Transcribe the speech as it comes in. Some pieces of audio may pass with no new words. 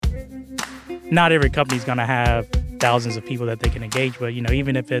not every company's going to have thousands of people that they can engage with.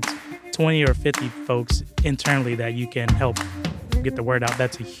 Even if it's 20 or 50 folks internally that you can help get the word out,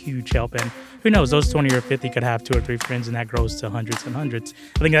 that's a huge help. And who knows, those 20 or 50 could have 2 or 3 friends, and that grows to hundreds and hundreds.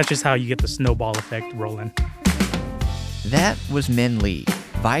 I think that's just how you get the snowball effect rolling. That was Min Lee,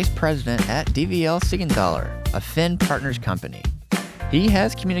 Vice President at DVL Siegenthaler, a Finn Partners company. He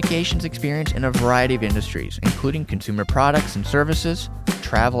has communications experience in a variety of industries, including consumer products and services,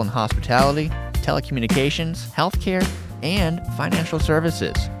 travel and hospitality, telecommunications, healthcare, and financial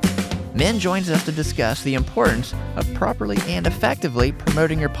services. Min joins us to discuss the importance of properly and effectively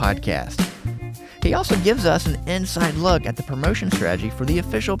promoting your podcast. He also gives us an inside look at the promotion strategy for the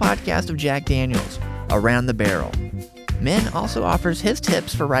official podcast of Jack Daniel's, Around the Barrel. Min also offers his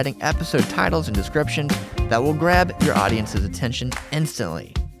tips for writing episode titles and descriptions that will grab your audience's attention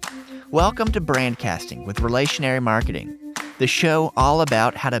instantly. Welcome to Brandcasting with Relationary Marketing, the show all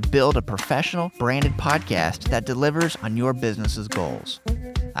about how to build a professional branded podcast that delivers on your business's goals.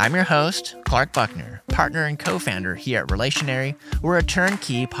 I'm your host, Clark Buckner, partner and co-founder here at Relationary. We're a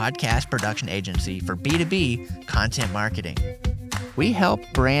turnkey podcast production agency for B2B content marketing. We help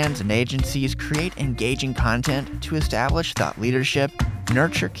brands and agencies create engaging content to establish thought leadership,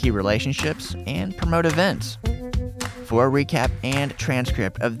 nurture key relationships, and promote events. For a recap and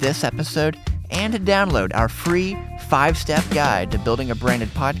transcript of this episode, and to download our free 5-step guide to building a branded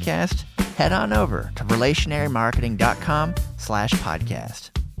podcast, head on over to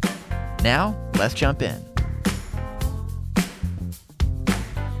relationarymarketing.com/podcast. Now, let's jump in.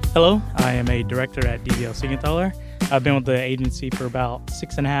 Hello, I am a director at DVL Siegenthaler. I've been with the agency for about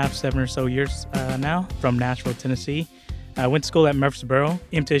 6.5, 7 or so years now, from Nashville, Tennessee. I went to school at Murfreesboro,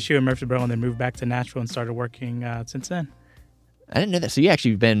 MTSU in Murfreesboro, and then moved back to Nashville and started working since then. I didn't know that. So you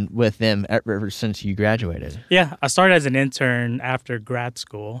actually been with them ever since you graduated? Yeah, I started as an intern after grad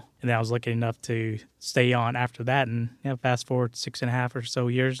school, and then I was lucky enough to stay on after that. And fast forward 6.5 or so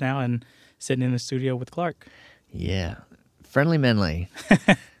years now, and sitting in the studio with Clark. Yeah, Friendly Minley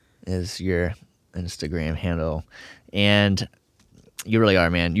is your Instagram handle, and you really are,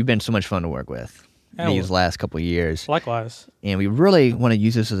 man. You've been so much fun to work with these last couple of years. Likewise. And we really want to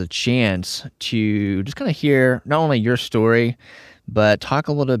use this as a chance to just kind of hear not only your story, but talk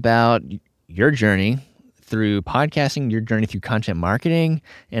a little about your journey through podcasting, your journey through content marketing,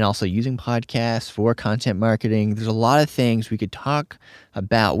 and also using podcasts for content marketing. There's a lot of things we could talk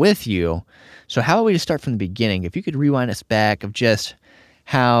about with you. So how about we just start from the beginning? If you could rewind us back of just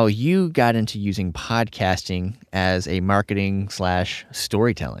how you got into using podcasting as a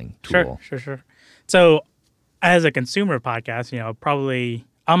marketing/storytelling tool. Sure. So as a consumer podcast, probably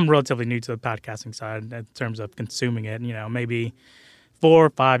I'm relatively new to the podcasting side in terms of consuming it, maybe 4 or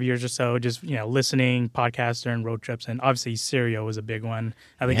 5 years or so, just, listening, podcasts during road trips. And obviously Serial was a big one.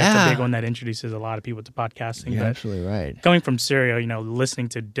 I think that's a big one that introduces a lot of people to podcasting. You're absolutely right. Coming from Serial, listening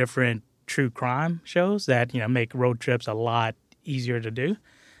to different true crime shows that, make road trips a lot easier to do.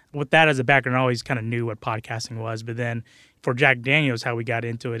 With that as a background, I always kind of knew what podcasting was. But then for Jack Daniel's, how we got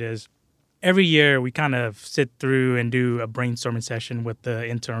into it is every year we kind of sit through and do a brainstorming session with the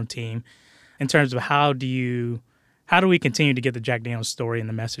internal team in terms of how do we continue to get the Jack Daniel's story and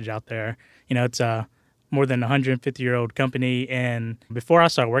the message out there. It's a more than 150-year-old company. And before I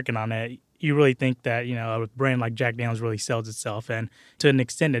started working on it, you really think that, a brand like Jack Daniel's really sells itself. And to an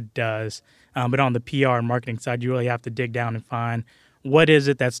extent it does. But on the PR and marketing side, you really have to dig down and find what is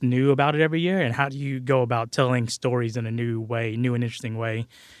it that's new about it every year, and how do you go about telling stories in a new and interesting way.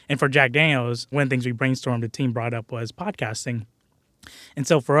 And for Jack Daniel's, one of the things we brainstormed, the team brought up, was podcasting. And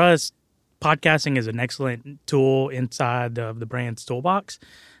so for us, podcasting is an excellent tool inside of the brand's toolbox.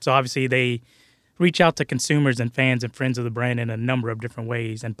 So obviously they reach out to consumers and fans and friends of the brand in a number of different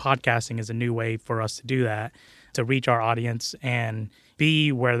ways, and podcasting is a new way for us to do that, to reach our audience and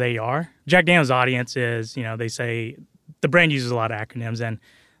be where they are. Jack Daniel's audience is, they say, the brand uses a lot of acronyms, and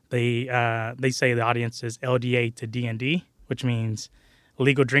they say the audience is LDA to D&D, which means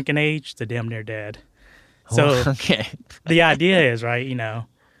legal drinking age to damn near dead. So the idea is, right,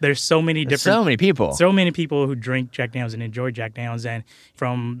 there's so many people who drink Jack Daniel's and enjoy Jack Daniel's, and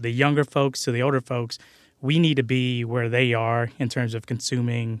from the younger folks to the older folks, we need to be where they are in terms of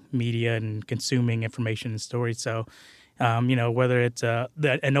consuming media and consuming information and stories. So whether it's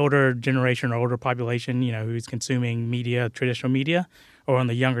an older generation or older population, who's consuming media, traditional media, or on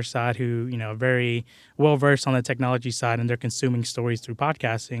the younger side who, very well-versed on the technology side and they're consuming stories through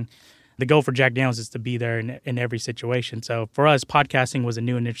podcasting. The goal for Jack Daniel's is to be there in every situation. So for us, podcasting was a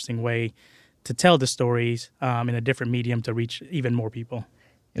new and interesting way to tell the stories in a different medium to reach even more people.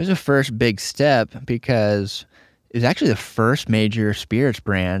 It was a first big step because is actually the first major spirits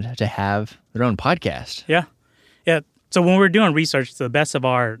brand to have their own podcast. Yeah. Yeah. So when we're doing research, to the best of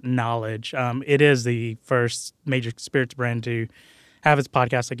our knowledge, it is the first major spirits brand to have its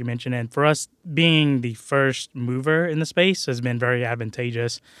podcast, like you mentioned. And for us, being the first mover in the space has been very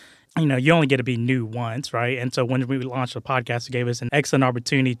advantageous. You only get to be new once, right? And so when we launched the podcast, it gave us an excellent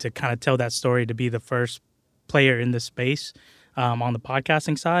opportunity to kind of tell that story, to be the first player in this space on the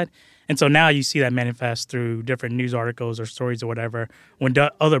podcasting side. And so now you see that manifest through different news articles or stories or whatever. When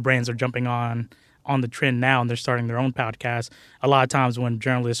other brands are jumping on the trend now and they're starting their own podcast, a lot of times when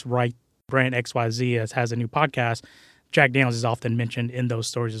journalists write brand XYZ has a new podcast, Jack Daniels is often mentioned in those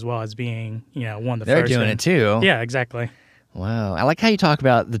stories as well as being, one of the They're first. They're doing it too. Yeah, exactly. Wow. I like how you talk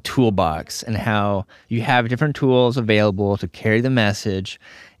about the toolbox and how you have different tools available to carry the message.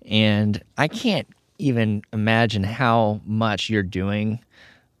 And I can't even imagine how much you're doing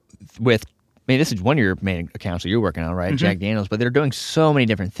with, this is one of your main accounts that you're working on, right? Mm-hmm. Jack Daniels, but they're doing so many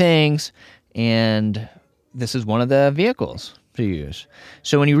different things. And this is one of the vehicles to use.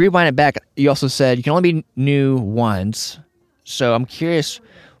 So when you rewind it back, you also said you can only be new once. So I'm curious,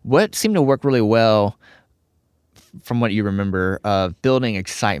 what seemed to work really well from what you remember of building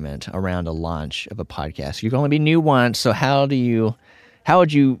excitement around a launch of a podcast? You can only be new once. So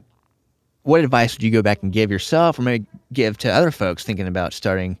what advice would you go back and give yourself or maybe give to other folks thinking about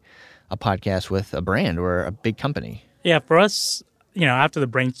starting a podcast with a brand or a big company? Yeah, for us, after the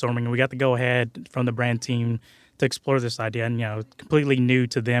brainstorming, we got to go ahead from the brand team to explore this idea, and completely new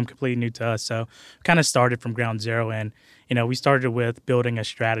to them, completely new to us. So kind of started from ground zero, and we started with building a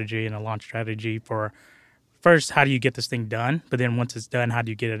strategy and a launch strategy for first, how do you get this thing done? But then once it's done, how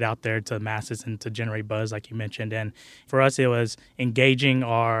do you get it out there to the masses and to generate buzz, like you mentioned? And for us, it was engaging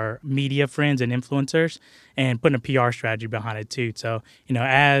our media friends and influencers and putting a PR strategy behind it too. So,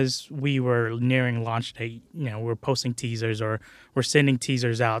 as we were nearing launch date, we're posting teasers or we're sending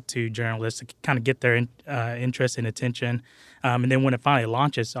teasers out to journalists to kind of get their interest and attention. And then when it finally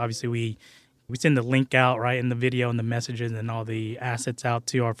launches, obviously we send the link out, right, and the video and the messages and all the assets out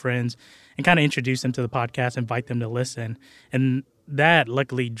to our friends and kind of introduce them to the podcast, invite them to listen. And that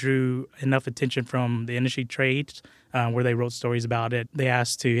luckily drew enough attention from the industry trades where they wrote stories about it. They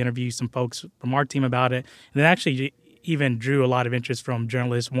asked to interview some folks from our team about it. And it actually even drew a lot of interest from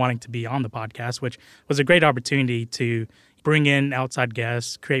journalists wanting to be on the podcast, which was a great opportunity to bring in outside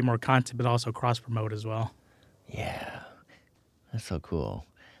guests, create more content, but also cross-promote as well. Yeah, that's so cool.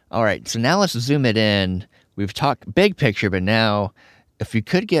 All right, so now let's zoom it in. We've talked big picture, but now if you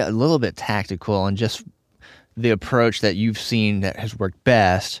could get a little bit tactical and just the approach that you've seen that has worked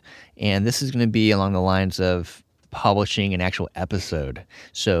best, and this is going to be along the lines of publishing an actual episode.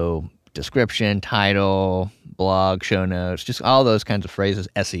 So description, title, blog, show notes, just all those kinds of phrases,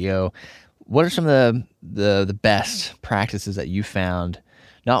 SEO. What are some of the best practices that you found,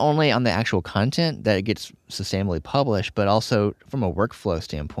 not only on the actual content that it gets sustainably published, but also from a workflow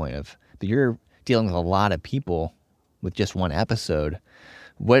standpoint of you're dealing with a lot of people with just one episode.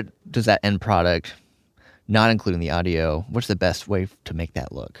 What does that end product, not including the audio, what's the best way to make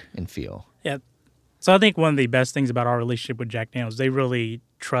that look and feel? Yeah. So I think one of the best things about our relationship with Jack Daniels, they really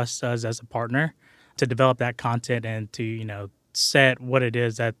trust us as a partner to develop that content and to, set what it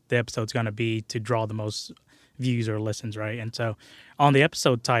is that the episode's going to be to draw the most views or listens, right? And so on the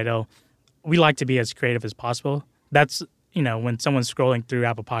episode title, we like to be as creative as possible. That's, when someone's scrolling through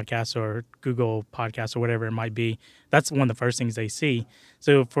Apple Podcasts or Google Podcasts or whatever it might be, that's one of the first things they see.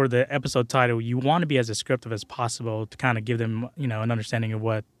 So for the episode title, you want to be as descriptive as possible to kind of give them, an understanding of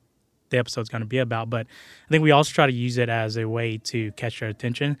what the episode's going to be about. But I think we also try to use it as a way to catch their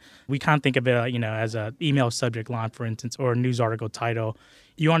attention. We kind of think of it, as an email subject line, for instance, or a news article title.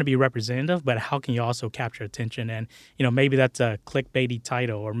 You want to be representative, but how can you also capture attention? And, maybe that's a clickbaity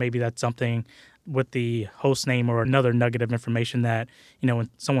title, or maybe that's something with the host name or another nugget of information that, when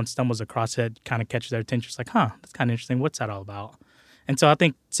someone stumbles across it, kind of catches their attention. It's like, that's kind of interesting. What's that all about? And so I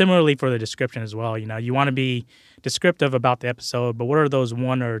think similarly for the description as well, you want to be descriptive about the episode, but what are those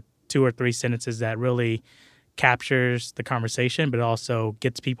one or two or three sentences that really captures the conversation, but also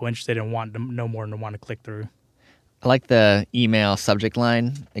gets people interested and want to know more and want to click through? I like the email subject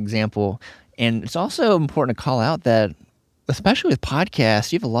line example. And it's also important to call out that, especially with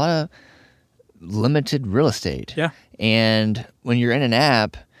podcasts, you have a lot of limited real estate. Yeah. And when you're in an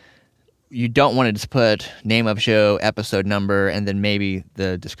app, you don't want to just put name of show, episode number, and then maybe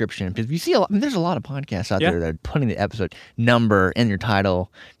the description. Because you see, there's a lot of podcasts out there that are putting the episode number in your title.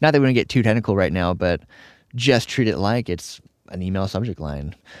 Not that we want to get too technical right now, but just treat it like it's an email subject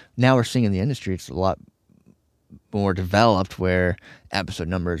line. Now we're seeing in the industry, it's a lot more developed where episode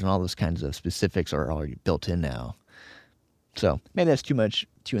numbers and all those kinds of specifics are already built in now. So maybe that's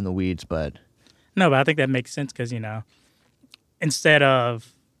too in the weeds, but... No, but I think that makes sense because, instead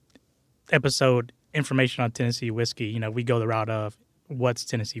of episode information on Tennessee whiskey, we go the route of what's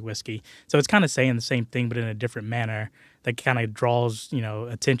Tennessee whiskey. So it's kind of saying the same thing, but in a different manner that kind of draws,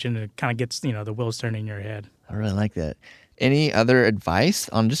 attention and kind of gets, the wheels turning in your head. I really like that. Any other advice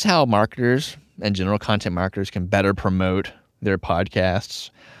on just how marketers and general content marketers can better promote their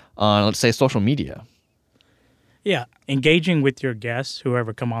podcasts on, let's say, social media? Yeah, engaging with your guests,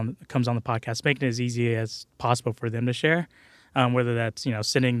 whoever comes on the podcast, making it as easy as possible for them to share, whether that's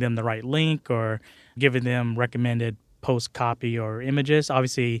sending them the right link or giving them recommended post copy or images.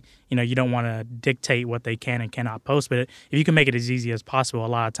 Obviously, you don't want to dictate what they can and cannot post, but if you can make it as easy as possible, a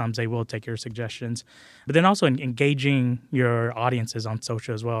lot of times they will take your suggestions. But then also engaging your audiences on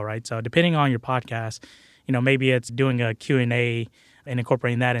social as well, right? So depending on your podcast, maybe it's doing a Q&A and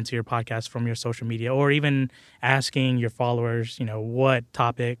incorporating that into your podcast from your social media, or even asking your followers, what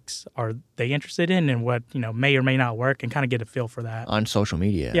topics are they interested in and what, may or may not work, and kind of get a feel for that. On social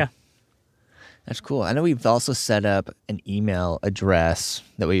media. Yeah. That's cool. I know we've also set up an email address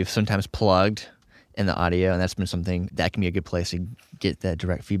that we've sometimes plugged in the audio, and that's been something that can be a good place to get that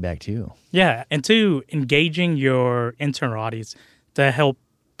direct feedback too. Yeah, and two, engaging your internal audience to help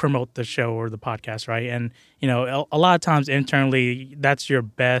promote the show or the podcast, right? And, a lot of times internally, that's your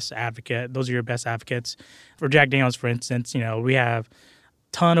best advocate. Those are your best advocates. For Jack Daniel's, for instance, we have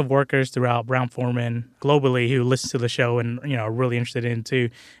ton of workers throughout Brown-Forman globally who listen to the show and, are really interested in it too.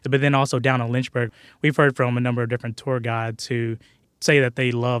 But then also down in Lynchburg, we've heard from a number of different tour guides who say that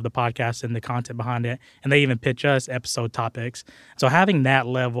they love the podcast and the content behind it, and they even pitch us episode topics. So having that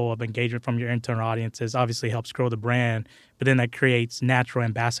level of engagement from your internal audiences obviously helps grow the brand, but then that creates natural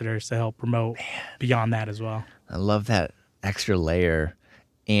ambassadors to help promote beyond that as well. I love that extra layer.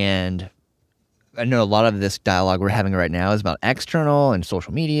 And I know a lot of this dialogue we're having right now is about external and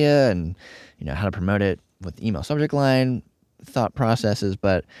social media and, how to promote it with email subject line, thought processes,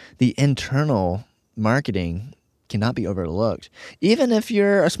 but the internal marketing cannot be overlooked. Even if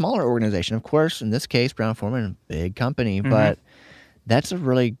you're a smaller organization, of course, in this case, Brown-Forman, big company, but that's a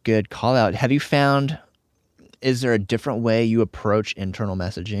really good call out. Have you found, is there a different way you approach internal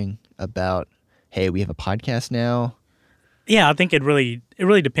messaging about, hey, we have a podcast now? Yeah, I think it really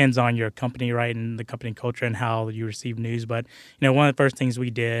depends on your company, right, and the company culture and how you receive news. But, one of the first things we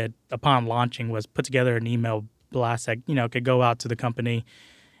did upon launching was put together an email blast that, could go out to the company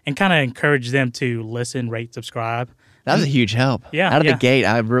and kind of encourage them to listen, rate, subscribe. That was a huge help. Yeah. Out of the gate,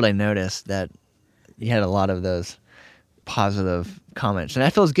 I really noticed that you had a lot of those positive comments, and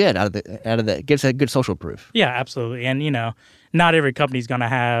that feels good. Out of the, it gives a good social proof. Yeah, absolutely. And not every company's going to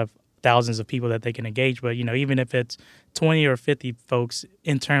have thousands of people that they can engage, but even if it's 20 or 50 folks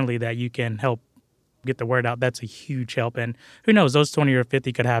internally that you can help get the word out, that's a huge help. And who knows, those 20 or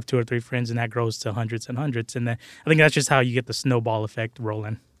 50 could have 2 or 3 friends, and that grows to hundreds and hundreds. And then I think that's just how you get the snowball effect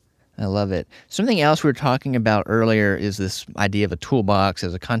rolling. I love it. Something else we were talking about earlier is this idea of a toolbox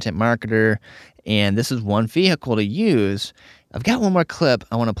as a content marketer, and this is one vehicle to use. I've got one more clip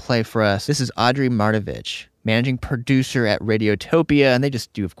I want to play for us. This is Audrey Martovich, managing producer at Radiotopia, and they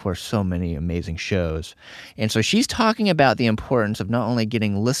just do, of course, so many amazing shows. And so she's talking about the importance of not only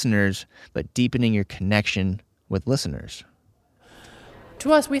getting listeners, but deepening your connection with listeners.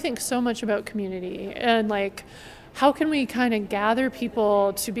 To us, we think so much about community and how can we kind of gather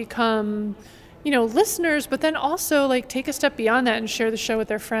people to become, listeners, but then also take a step beyond that and share the show with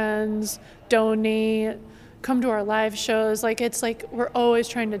their friends, donate, come to our live shows. We're always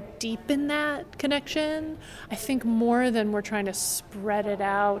trying to deepen that connection, I think, more than we're trying to spread it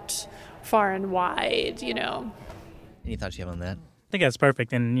out far and wide, Any thoughts you have on that? I think that's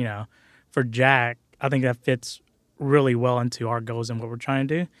perfect. And, for Jack, I think that fits really well into our goals and what we're trying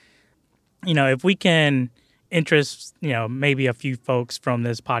to do. If we can interest, maybe a few folks from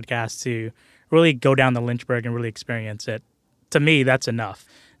this podcast to really go down to Lynchburg and really experience it, to me, that's enough.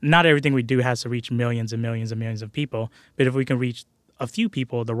 Not everything we do has to reach millions and millions and millions of people, but if we can reach a few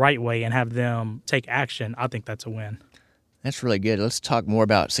people the right way and have them take action, I think that's a win. That's really good. Let's talk more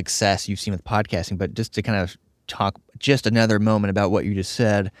about success you've seen with podcasting, but just to kind of talk just another moment about what you just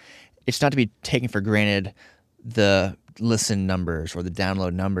said, it's not to be taken for granted the listen numbers or the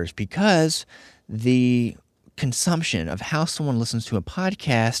download numbers, because the consumption of how someone listens to a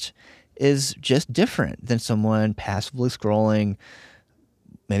podcast is just different than someone passively scrolling,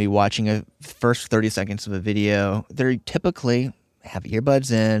 maybe watching a first 30 seconds of a video. They're typically have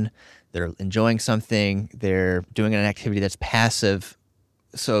earbuds in, they're enjoying something, they're doing an activity that's passive,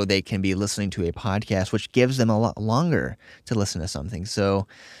 so they can be listening to a podcast, which gives them a lot longer to listen to something. So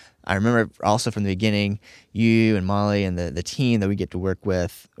I remember also from the beginning, you and Molly and the team that we get to work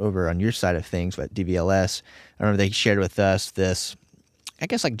with over on your side of things at DVLS, I remember they shared with us this, I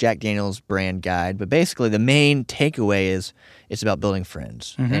guess like Jack Daniel's brand guide, but basically the main takeaway is it's about building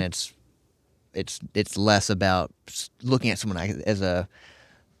friends, and it's less about looking at someone as a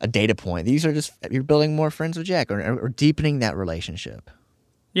data point. These are just, you're building more friends with Jack or deepening that relationship.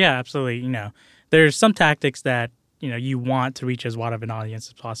 Yeah, absolutely. There's some tactics that you want to reach as wide of an audience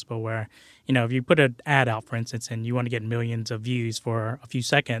as possible, where, if you put an ad out, for instance, and you want to get millions of views for a few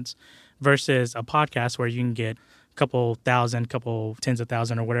seconds versus a podcast where you can get a couple thousand, couple tens of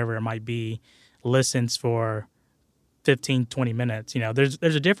thousand or whatever it might be, listens for 15, 20 minutes. There's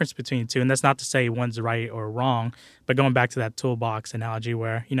a difference between the two, and that's not to say one's right or wrong, but going back to that toolbox analogy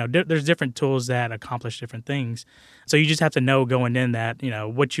where, there's different tools that accomplish different things. So you just have to know going in that,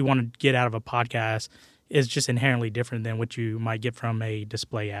 what you want to get out of a podcast is just inherently different than what you might get from a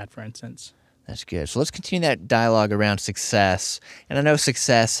display ad, for instance. That's good. So let's continue that dialogue around success. And I know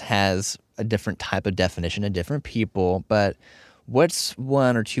success has a different type of definition to different people, but what's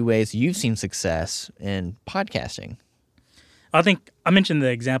one or two ways you've seen success in podcasting? I think I mentioned the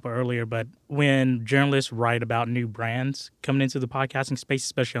example earlier, but when journalists write about new brands coming into the podcasting space,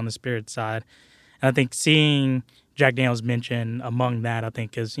 especially on the spirit side, and I think seeing Jack Daniel's mentioned among that, I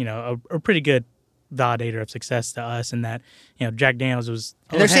think is, a pretty good validator of success to us, and that, Jack Daniel's was...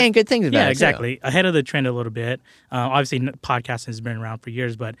 And they're saying good things about it. Yeah, exactly. Too. Ahead of the trend a little bit. Obviously, podcasting has been around for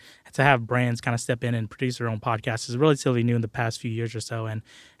years, but to have brands kind of step in and produce their own podcasts is relatively new in the past few years or so. And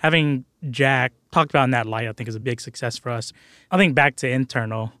having Jack talked about in that light, I think, is a big success for us. I think back to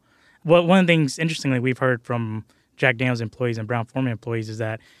internal, one of the things, interestingly, we've heard from Jack Daniel's employees and Brown-Forman employees is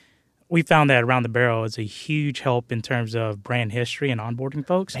that we found that Around the Barrel is a huge help in terms of brand history and onboarding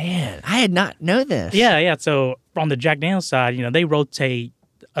folks. Man, I had not known this. Yeah. So on the Jack Daniel's side, they rotate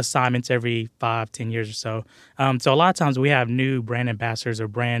assignments every 5-10 years or so. So a lot of times we have new brand ambassadors or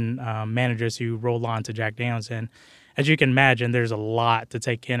brand managers who roll on to Jack Daniel's. And as you can imagine, there's a lot to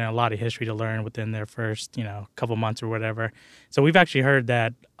take in and a lot of history to learn within their first, couple months or whatever. So we've actually heard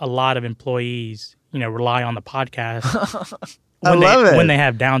that a lot of employees, rely on the podcast. When they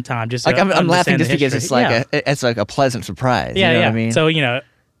have downtime, just like I'm laughing just because it's like it's like a pleasant surprise. Yeah, you know what I mean? So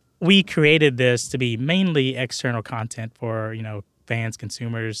we created this to be mainly external content for fans,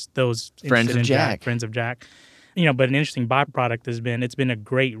 consumers, those friends of Jack. Friends of Jack. But an interesting byproduct has been it's been a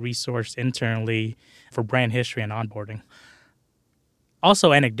great resource internally for brand history and onboarding. Also,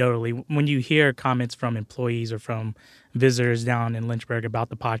 anecdotally, when you hear comments from employees or from visitors down in Lynchburg about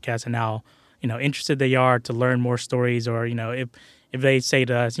the podcast and how interested they are to learn more stories, or, if they say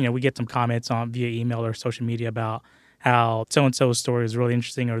to us, we get some comments via email or social media about how so-and-so's story is really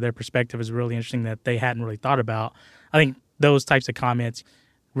interesting or their perspective is really interesting that they hadn't really thought about. I think those types of comments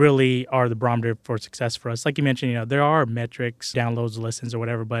really are the barometer for success for us. Like you mentioned, there are metrics, downloads, listens, or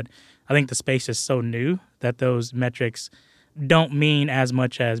whatever, but I think the space is so new that those metrics don't mean as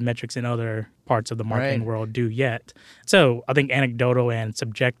much as metrics in other parts of the marketing world do yet. So I think anecdotal and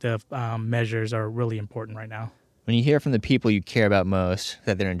subjective measures are really important right now. When you hear from the people you care about most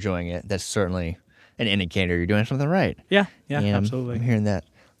that they're enjoying it, that's certainly an indicator you're doing something right. Yeah, absolutely. I'm hearing that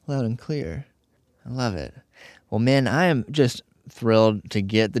loud and clear. I love it. Well, man, I am just thrilled to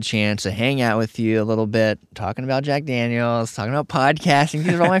get the chance to hang out with you a little bit, talking about Jack Daniel's, talking about podcasting.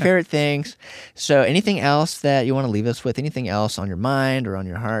 These are all my favorite things. So anything else that you want to leave us with, anything else on your mind or on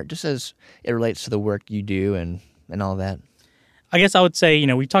your heart, just as it relates to the work you do and all that? I guess I would say,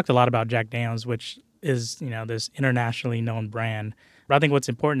 we talked a lot about Jack Daniel's, which is, this internationally known brand. But I think what's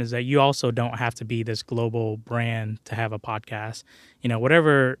important is that you also don't have to be this global brand to have a podcast.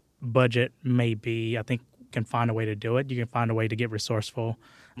 Whatever budget may be, I think can find a way to do it. You can find a way to get resourceful,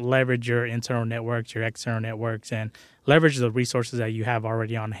 leverage your internal networks, your external networks, and leverage the resources that you have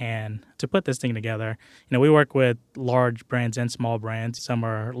already on hand to put this thing together. We work with large brands and small brands. Some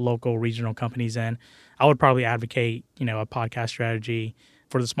are local, regional companies, and I would probably advocate, a podcast strategy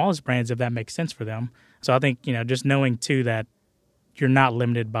for the smallest brands if that makes sense for them. So I think, just knowing too that you're not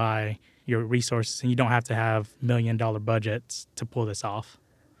limited by your resources and you don't have to have $1 million budgets to pull this off.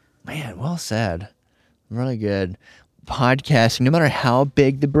 Man, well said. Really good. Podcasting, no matter how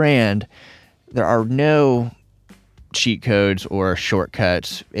big the brand, there are no cheat codes or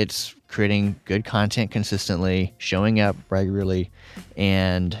shortcuts. It's creating good content consistently, showing up regularly,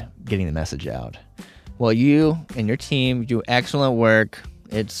 and getting the message out. Well, you and your team do excellent work.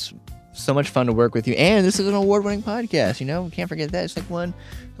 It's so much fun to work with you. And this is an award-winning podcast, We can't forget that. It's like won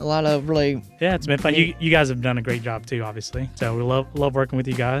a lot of really... Yeah, it's been fun. You guys have done a great job too, obviously. So we love working with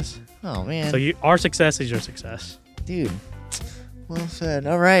you guys. Oh, man. So our success is your success. Dude, Well said.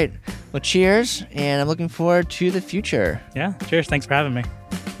 All right. Well, cheers, and I'm looking forward to the future. Yeah, cheers. Thanks for having me.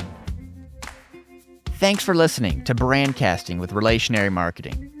 Thanks for listening to Brandcasting with Relationary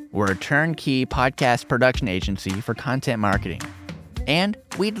Marketing. We're a turnkey podcast production agency for content marketing. And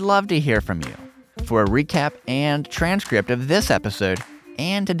we'd love to hear from you. For a recap and transcript of this episode,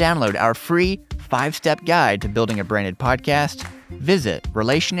 and to download our free 5-step guide to building a branded podcast, visit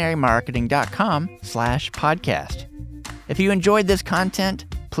relationarymarketing.com/podcast. If you enjoyed this content,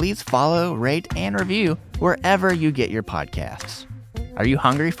 please follow, rate, and review wherever you get your podcasts. Are you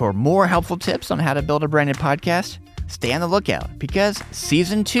hungry for more helpful tips on how to build a branded podcast? Stay on the lookout because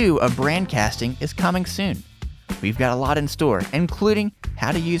Season 2 of Brandcasting is coming soon. We've got a lot in store, including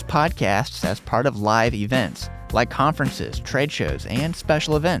how to use podcasts as part of live events, like conferences, trade shows, and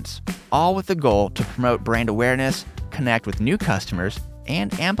special events, all with the goal to promote brand awareness, connect with new customers,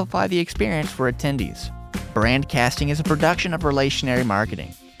 and amplify the experience for attendees. Brandcasting is a production of Relationary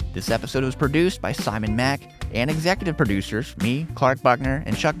Marketing. This episode was produced by Simon Mack and executive producers, me, Clark Buckner,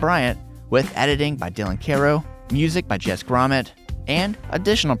 and Chuck Bryant, with editing by Dylan Caro, music by Jess Gromit, and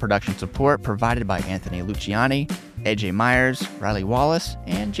additional production support provided by Anthony Luciani, AJ Myers, Riley Wallace,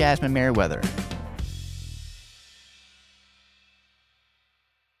 and Jasmine Merriweather.